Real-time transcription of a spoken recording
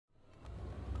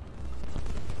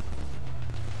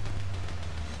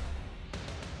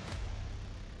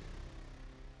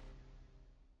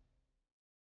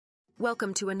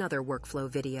Welcome to another workflow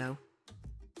video.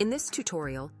 In this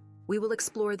tutorial, we will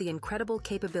explore the incredible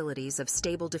capabilities of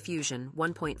Stable Diffusion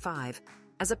 1.5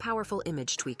 as a powerful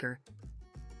image tweaker.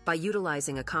 By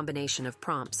utilizing a combination of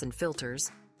prompts and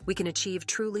filters, we can achieve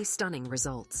truly stunning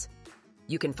results.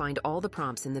 You can find all the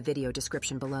prompts in the video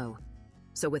description below.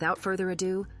 So without further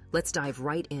ado, let's dive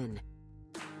right in.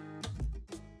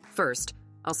 First,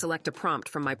 I'll select a prompt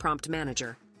from my prompt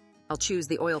manager. I'll choose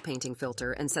the oil painting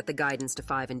filter and set the guidance to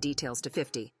 5 and details to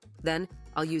 50. Then,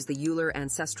 I'll use the Euler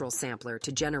ancestral sampler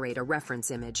to generate a reference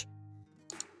image.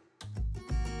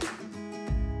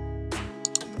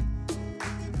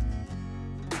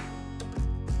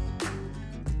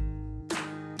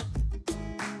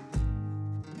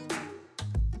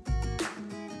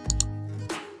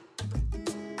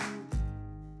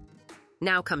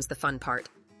 Now comes the fun part.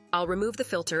 I'll remove the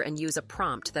filter and use a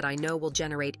prompt that I know will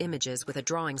generate images with a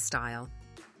drawing style.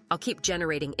 I'll keep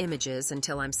generating images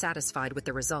until I'm satisfied with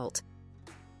the result.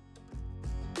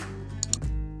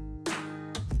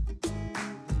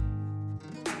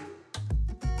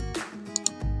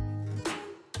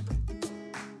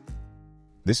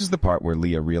 This is the part where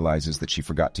Leah realizes that she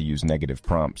forgot to use negative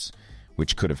prompts,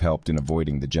 which could have helped in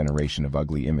avoiding the generation of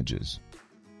ugly images.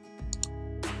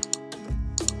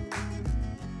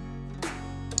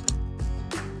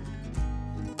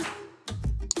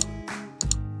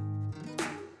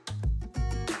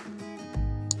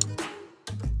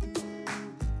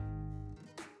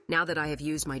 Now that I have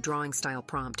used my drawing style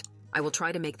prompt, I will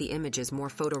try to make the images more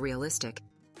photorealistic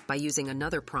by using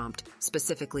another prompt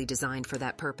specifically designed for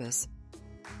that purpose.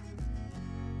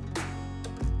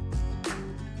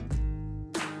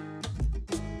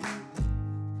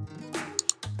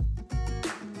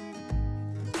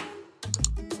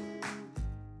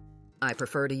 I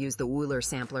prefer to use the Euler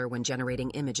sampler when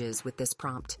generating images with this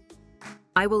prompt.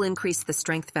 I will increase the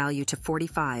strength value to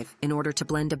 45 in order to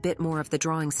blend a bit more of the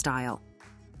drawing style.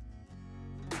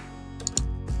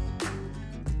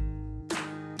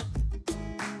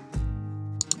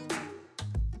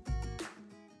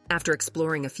 After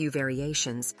exploring a few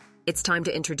variations, it's time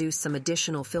to introduce some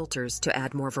additional filters to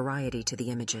add more variety to the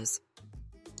images.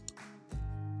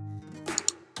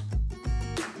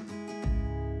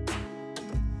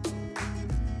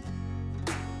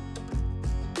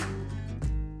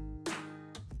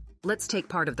 Let's take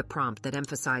part of the prompt that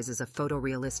emphasizes a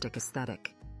photorealistic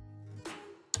aesthetic.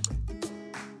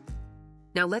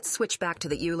 Now let's switch back to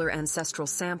the Euler ancestral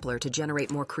sampler to generate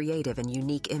more creative and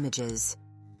unique images.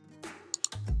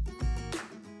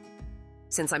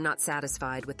 Since I'm not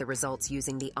satisfied with the results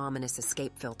using the ominous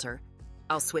escape filter,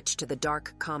 I'll switch to the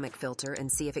dark comic filter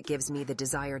and see if it gives me the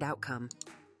desired outcome.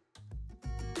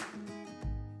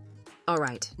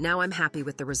 Alright, now I'm happy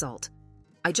with the result.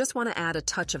 I just want to add a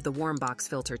touch of the warm box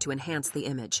filter to enhance the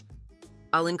image.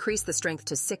 I'll increase the strength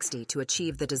to 60 to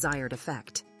achieve the desired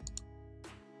effect.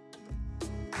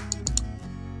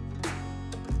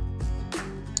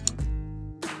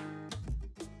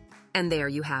 And there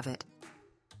you have it.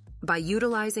 By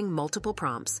utilizing multiple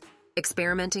prompts,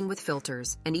 experimenting with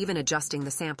filters, and even adjusting the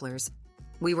samplers,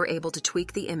 we were able to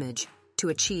tweak the image to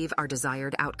achieve our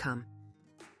desired outcome.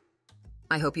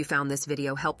 I hope you found this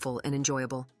video helpful and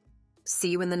enjoyable. See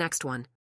you in the next one.